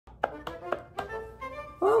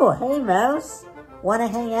Oh, hey, Mouse. Wanna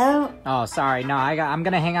hang out? Oh, sorry. No, I'm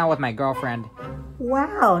gonna hang out with my girlfriend.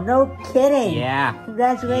 Wow, no kidding. Yeah.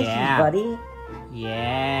 Congratulations, buddy.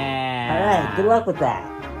 Yeah. Alright, good luck with that.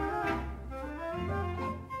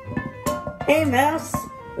 Hey, Mouse.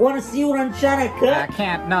 Wanna see what I'm trying to cook? I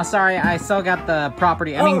can't. No, sorry. I still got the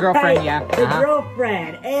property. I mean, girlfriend, right. yeah. The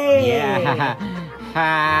girlfriend. Hey. Yeah.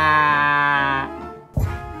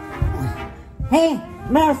 Hey,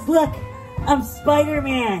 Mouse, look. I'm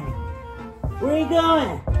Spider-Man. Where are you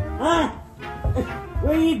going? Huh?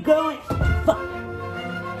 Where are you going?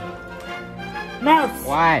 Mouse.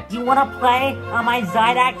 What? Do you want to play on my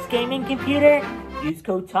Zydax gaming computer? Use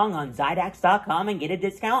code TONGUE on Zydax.com and get a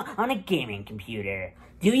discount on a gaming computer.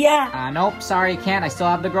 Do ya? Nope. Sorry, can't. I still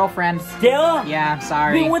have the girlfriend. Still? Yeah, I'm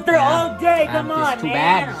sorry. Been with her all day. Come on, it's too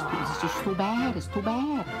man. bad. It's just too bad. It's too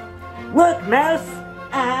bad. Look, Mouse.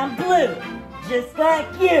 I'm blue. Just like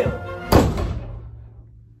you.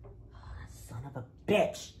 Son of a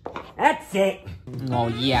bitch. That's it. Oh,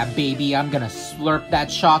 yeah, baby. I'm gonna slurp that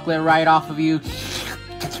chocolate right off of you.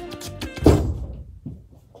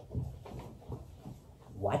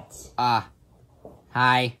 What?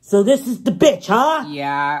 Hi. So this is the bitch, huh?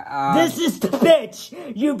 Yeah, This is the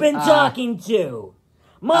bitch you've been talking to.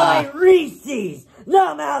 My Reese's.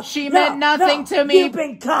 No, Mouse. She meant nothing to me. You've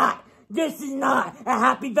been caught. This is not a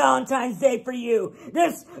happy Valentine's Day for you.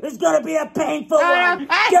 This is gonna be a painful one.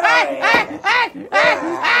 Get out of here.